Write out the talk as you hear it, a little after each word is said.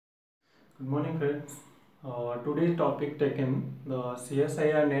Good morning, friends. Today's topic taken the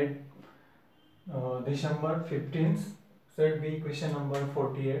CSIR NET December 15th set B question number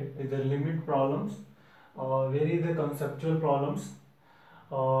 48 is the limit problems. Where is the conceptual problems?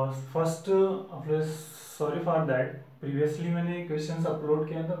 First, sorry for that. Previously मैंने questions upload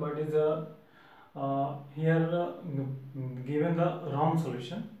किया था, but is here given the wrong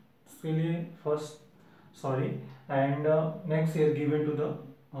solution. उसके लिए first sorry, and next here given to the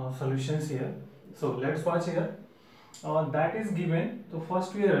solutions here. So let's watch here. That is given. So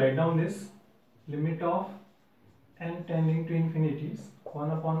first we write down this limit of n tending to infinity is 1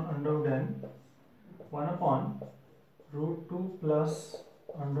 upon under root n 1 upon root 2 plus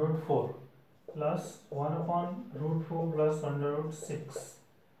under root 4 plus 1 upon root 4 plus under root 6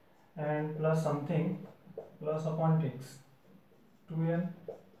 and plus something plus upon x 2n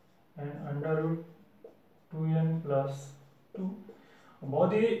and under root 2n plus 2.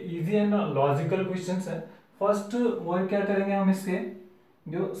 बहुत ही easy and logical questions है. First work क्या करेंगे हम, इसके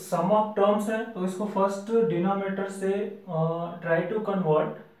जो सम of terms है तो इसको फर्स्ट डिनोमिनेटर से try to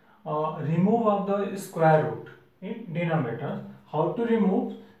convert remove of the square root in denominator. How to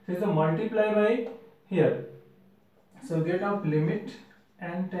remove? Is multiply by here. So gate of limit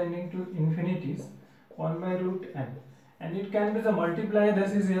n tending to infinities 1 by root n and it can be the multiply.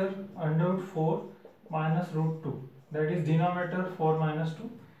 This is here under root 4 minus root 2, that is denominator 4 minus 2,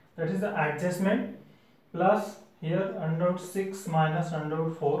 that is the adjustment, plus here under root 6 minus under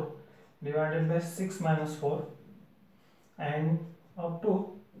root 4 divided by 6 minus 4 and up to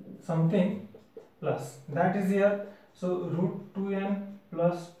something plus, that is here. So root 2n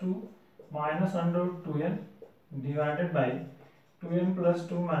plus 2 minus under root 2n divided by 2n plus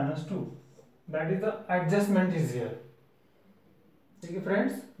 2 minus 2, that is the adjustment is here. Okay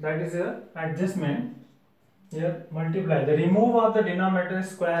friends, that is here adjustment. Here multiply the remove of the denominator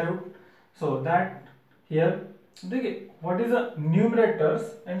square root, so that here okay, what is the numerators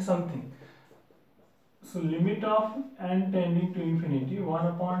and something. So limit of n tending to infinity 1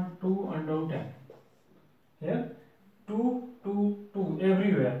 upon 2 under root n. Here 2 2 2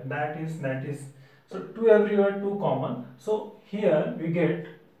 everywhere, that is so 2 everywhere, 2 common. So here we get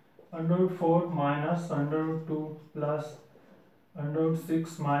under root 4 minus under root 2 plus under root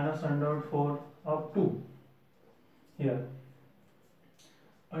 6 minus under root 4 up to here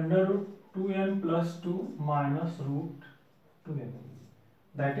under root 2n plus 2 minus root 2n,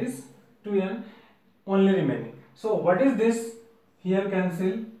 that is 2n only remaining. So what is this? Here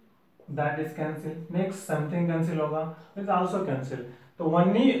cancel, that is cancel, next something cancel होगा, it also cancel. तो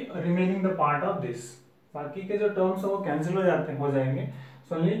only remaining the part of this, बाकी के जो terms हो cancel हो जाएंगे.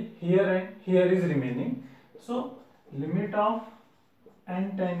 So only here and here is remaining. So limit of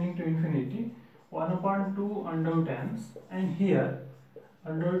n tending to infinity 1 upon 2 under root n and here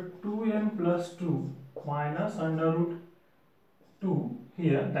under 2n plus 2 minus under root 2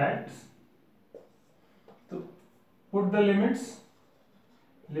 here, that's so put the limits.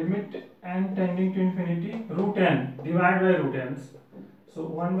 Limit n tending to infinity root n divide by root n. So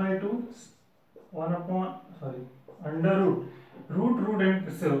 1 by 2 1 upon under root n,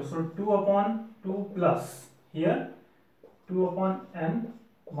 so 2 upon 2 plus here 2 upon n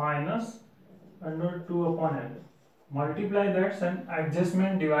minus under 2 upon n, multiply that and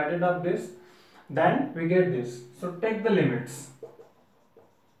adjustment divided of this, then we get this. So take the limits,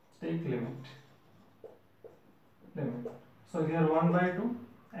 take limit. So here 1 by 2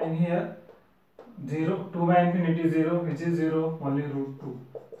 and here 0, 2 by infinity 0, which is 0, only root 2.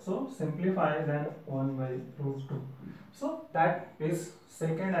 So simplify, then 1 by root 2. So that is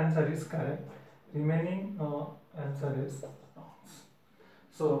second answer is correct. Remaining answer is wrong.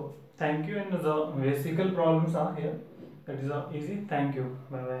 So thank you, and the vesical problems are here. That is easy. Thank you.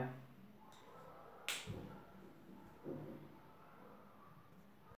 Bye bye.